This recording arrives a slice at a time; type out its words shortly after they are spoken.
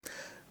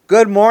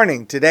Good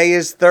morning. Today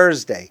is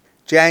Thursday,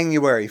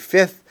 January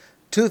 5th,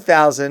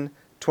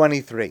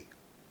 2023.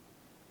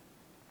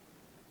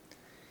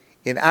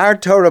 In our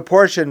Torah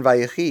portion,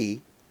 Vayechi,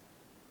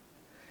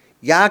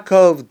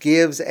 Yaakov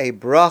gives a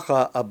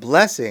bracha, a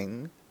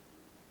blessing,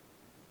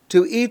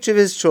 to each of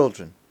his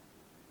children.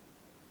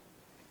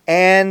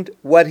 And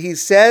what he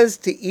says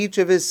to each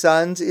of his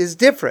sons is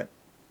different,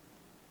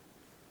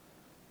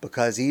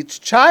 because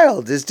each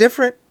child is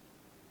different.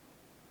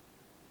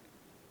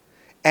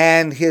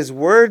 And his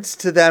words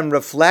to them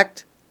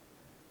reflect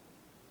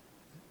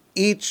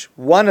each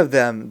one of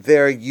them,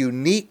 their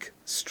unique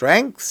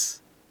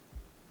strengths,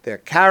 their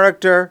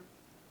character,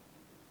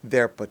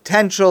 their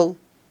potential.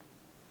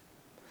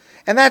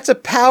 And that's a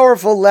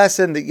powerful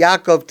lesson that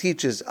Yaakov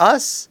teaches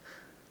us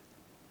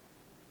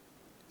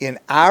in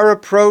our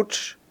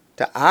approach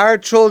to our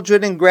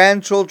children and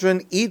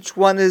grandchildren. Each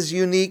one is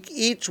unique.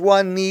 Each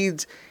one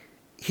needs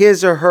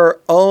his or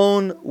her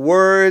own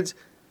words.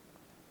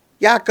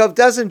 Yaakov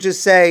doesn't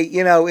just say,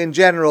 in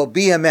general,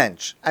 be a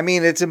mensch. I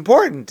mean, it's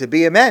important to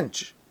be a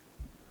mensch.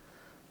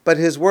 But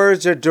his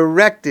words are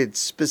directed,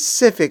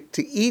 specific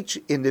to each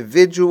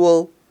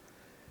individual.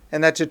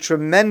 And that's a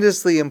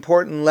tremendously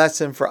important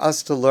lesson for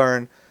us to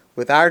learn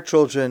with our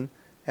children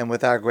and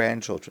with our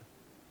grandchildren.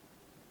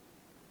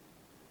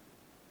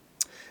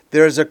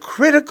 There's a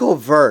critical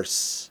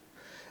verse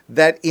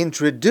that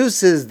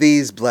introduces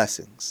these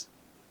blessings.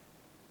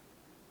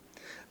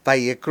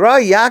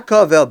 Vayikra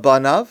Yaakov el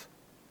banav.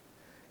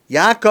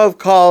 Yaakov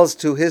calls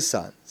to his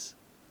sons,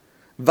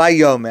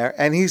 Vayomer,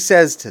 and he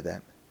says to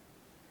them,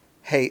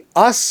 Hey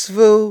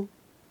asvu,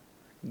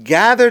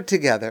 gather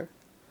together,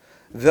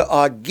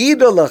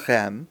 v'agidu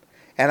lachem,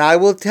 and I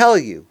will tell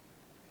you,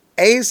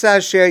 Eis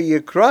asher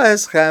yikra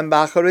eschem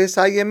b'acharis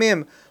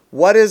hayamim,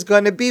 what is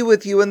going to be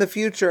with you in the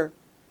future,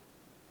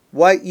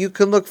 what you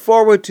can look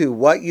forward to,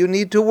 what you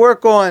need to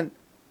work on,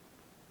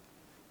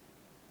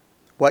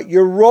 what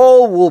your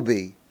role will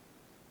be,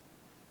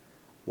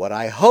 what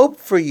I hope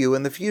for you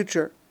in the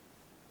future.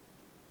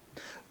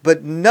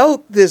 But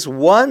note this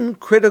one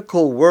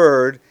critical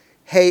word,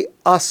 hey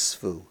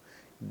asvu,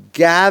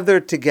 gather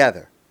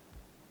together.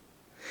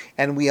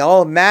 And we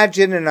all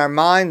imagine in our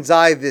mind's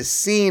eye this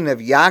scene of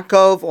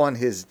Yaakov on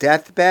his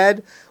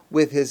deathbed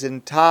with his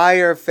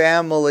entire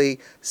family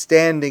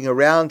standing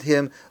around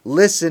him,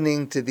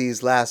 listening to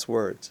these last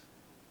words.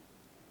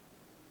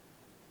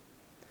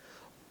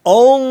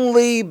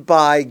 Only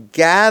by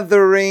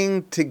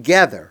gathering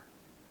together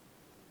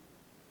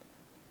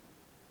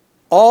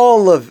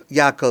all of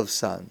Yaakov's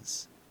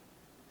sons,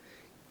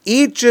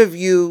 each of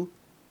you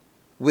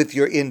with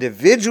your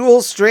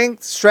individual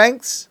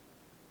strengths,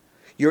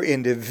 your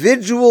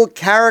individual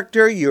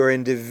character, your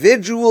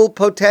individual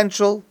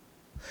potential,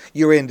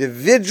 your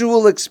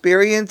individual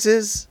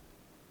experiences,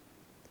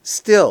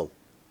 still,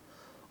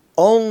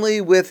 only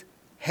with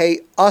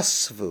hey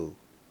asvu,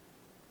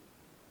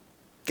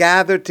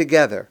 gather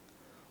together.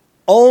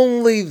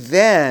 Only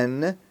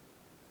then,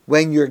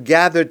 when you're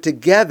gathered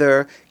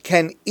together,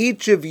 can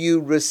each of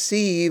you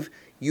receive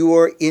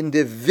your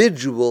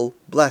individual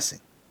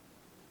blessing.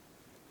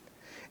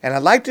 And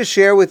I'd like to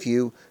share with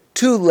you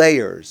two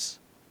layers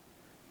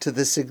to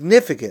the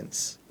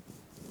significance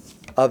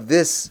of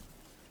this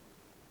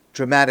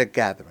dramatic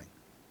gathering.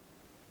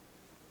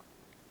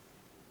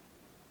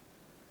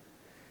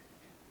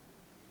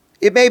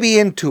 It may be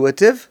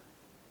intuitive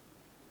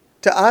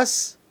to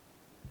us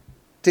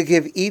to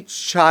give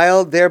each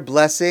child their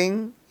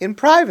blessing in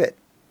private.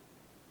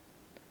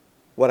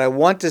 What I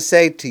want to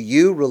say to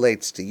you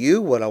relates to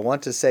you. What I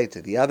want to say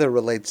to the other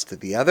relates to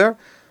the other.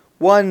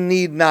 One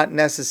need not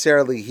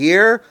necessarily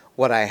hear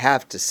what I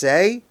have to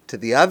say to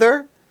the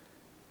other.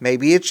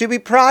 Maybe it should be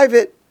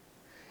private.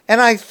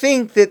 And I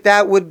think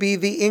that would be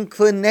the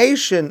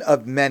inclination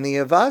of many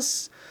of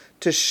us,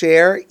 to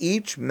share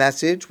each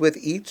message with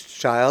each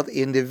child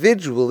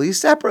individually,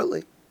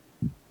 separately.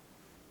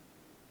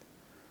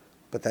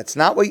 But that's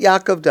not what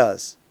Yaakov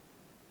does.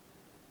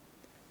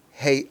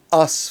 Hey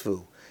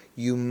asvu.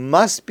 You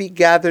must be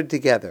gathered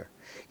together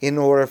in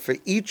order for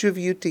each of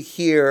you to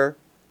hear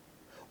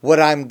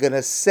what I'm going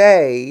to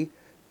say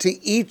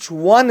to each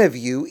one of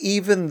you,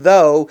 even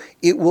though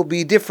it will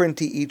be different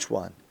to each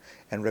one.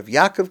 And Rav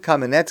Yaakov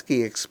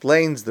Kamenetsky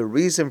explains the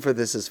reason for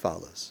this as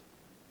follows.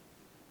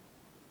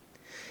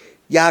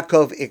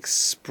 Yaakov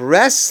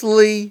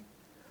expressly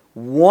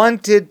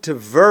wanted to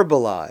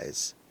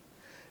verbalize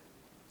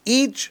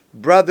each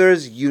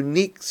brother's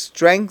unique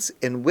strengths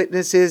and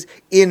weaknesses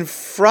in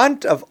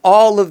front of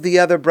all of the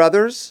other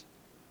brothers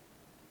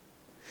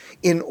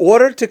in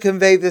order to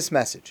convey this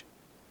message.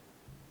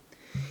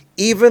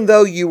 Even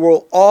though you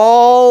will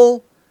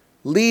all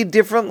lead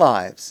different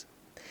lives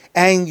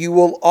and you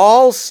will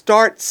all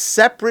start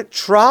separate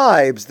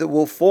tribes that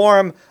will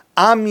form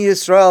Am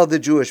Yisrael, the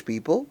Jewish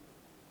people,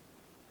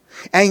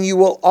 and you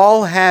will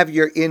all have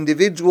your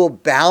individual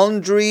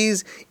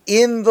boundaries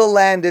in the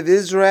land of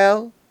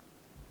Israel,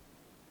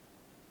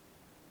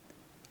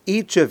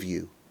 each of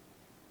you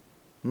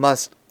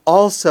must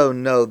also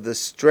know the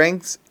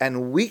strengths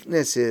and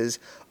weaknesses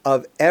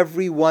of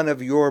every one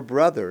of your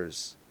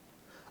brothers,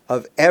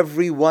 of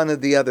every one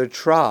of the other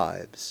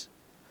tribes,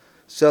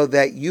 so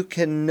that you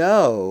can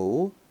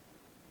know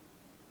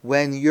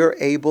when you're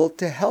able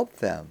to help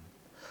them,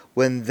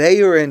 when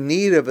they are in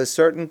need of a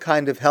certain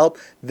kind of help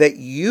that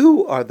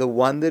you are the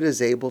one that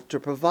is able to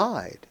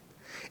provide.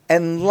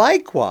 And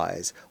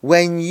likewise,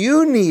 when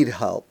you need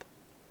help,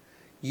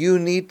 you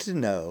need to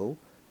know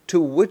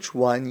to which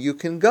one you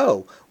can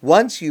go.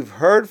 Once you've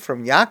heard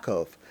from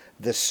Yaakov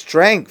the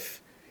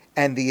strength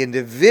and the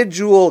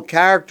individual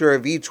character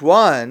of each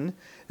one,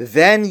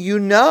 then you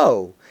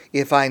know,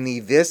 if I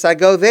need this, I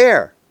go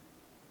there.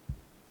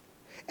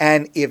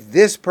 And if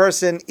this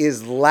person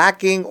is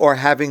lacking or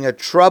having a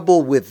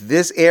trouble with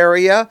this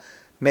area,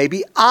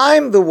 maybe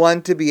I'm the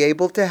one to be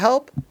able to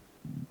help.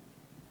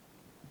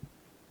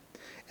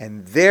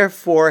 And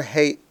therefore,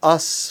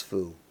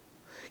 He'asvu.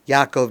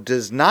 Yaakov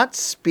does not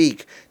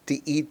speak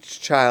to each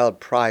child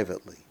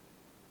privately.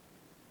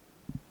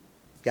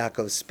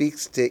 Yaakov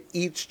speaks to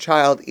each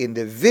child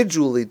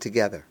individually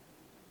together.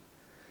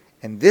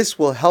 And this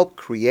will help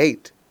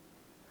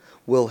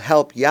will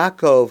help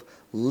Yaakov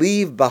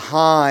leave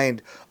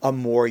behind a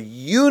more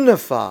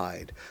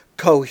unified,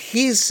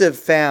 cohesive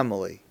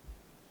family.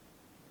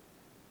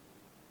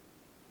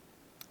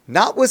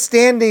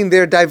 Notwithstanding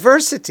their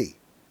diversity.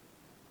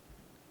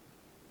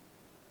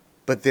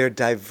 But their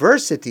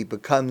diversity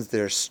becomes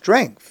their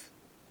strength.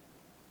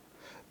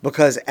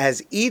 Because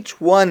as each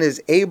one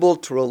is able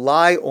to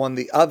rely on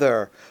the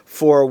other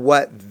for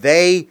what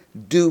they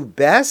do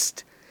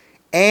best,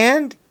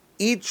 and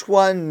each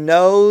one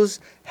knows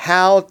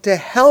how to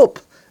help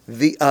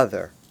the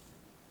other.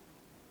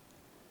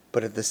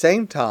 But at the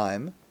same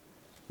time,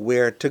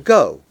 where to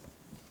go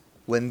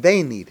when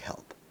they need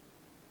help.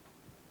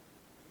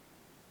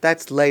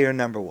 That's layer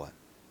number one.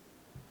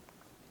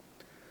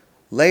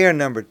 Layer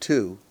number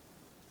two,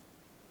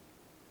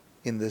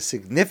 in the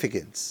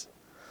significance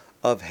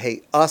of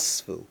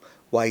He'asvu,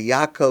 why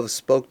Yaakov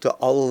spoke to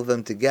all of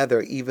them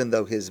together, even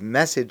though his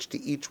message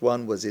to each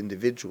one was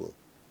individual,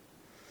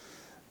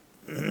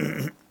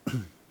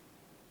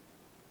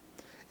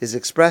 is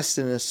expressed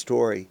in a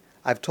story.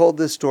 I've told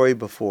this story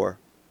before.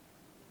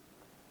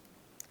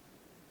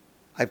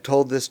 I've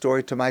told this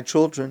story to my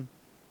children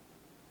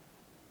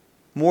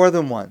more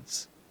than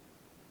once.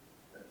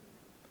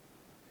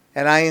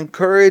 And I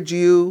encourage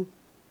you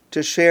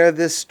to share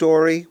this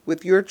story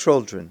with your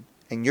children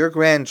and your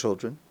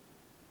grandchildren.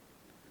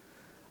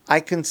 I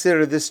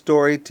consider this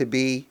story to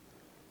be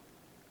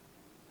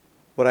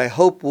what I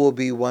hope will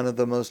be one of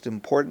the most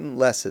important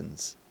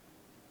lessons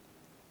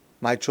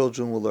my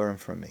children will learn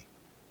from me.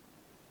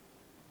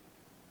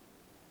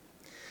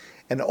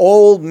 An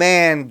old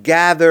man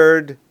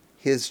gathered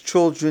his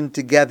children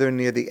together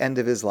near the end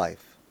of his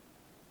life,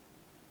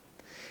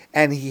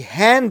 and he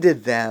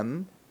handed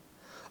them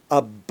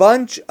a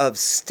bunch of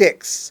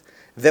sticks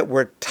that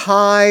were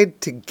tied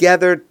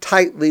together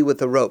tightly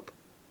with a rope.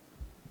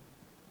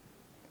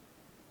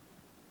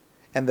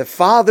 And the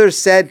father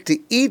said to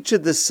each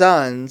of the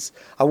sons,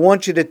 I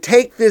want you to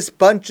take this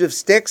bunch of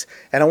sticks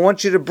and I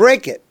want you to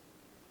break it.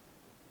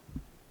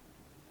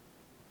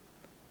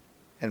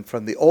 And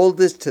from the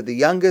oldest to the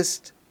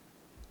youngest,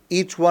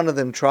 each one of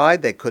them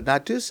tried. They could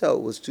not do so.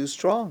 It was too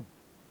strong.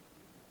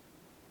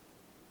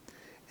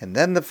 And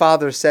then the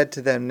father said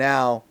to them,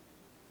 now,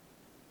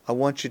 I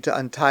want you to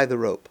untie the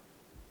rope.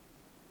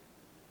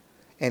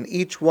 And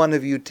each one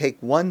of you take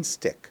one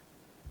stick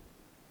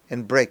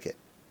and break it.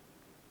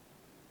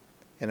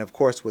 And of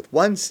course, with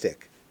one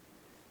stick,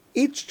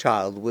 each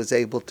child was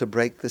able to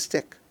break the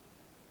stick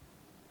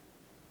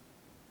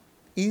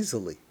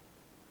easily.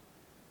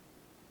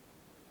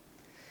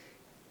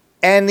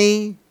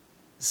 Any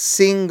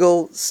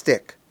single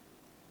stick,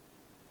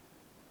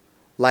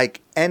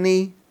 like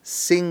any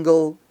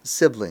single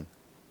sibling,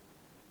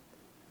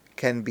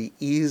 can be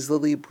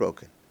easily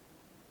broken.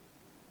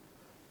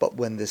 But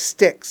when the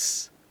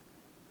sticks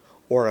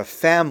or a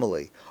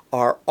family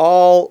are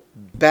all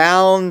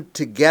bound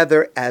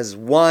together as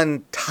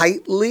one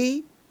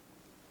tightly,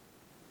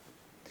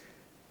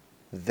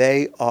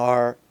 they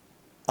are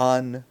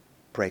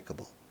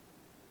unbreakable.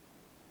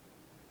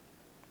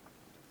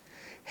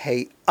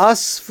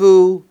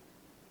 He'asvu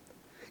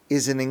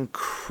is an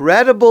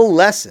incredible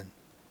lesson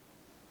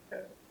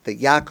that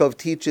Yaakov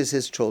teaches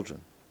his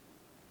children.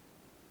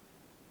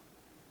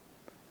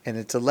 And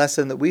it's a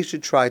lesson that we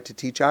should try to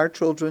teach our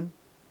children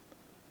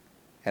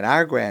and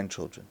our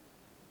grandchildren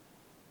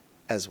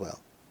as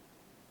well.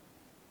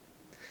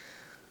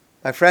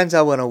 My friends,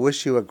 I want to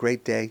wish you a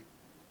great day,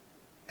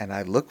 and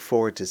I look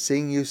forward to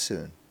seeing you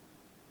soon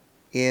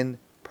in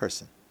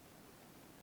person.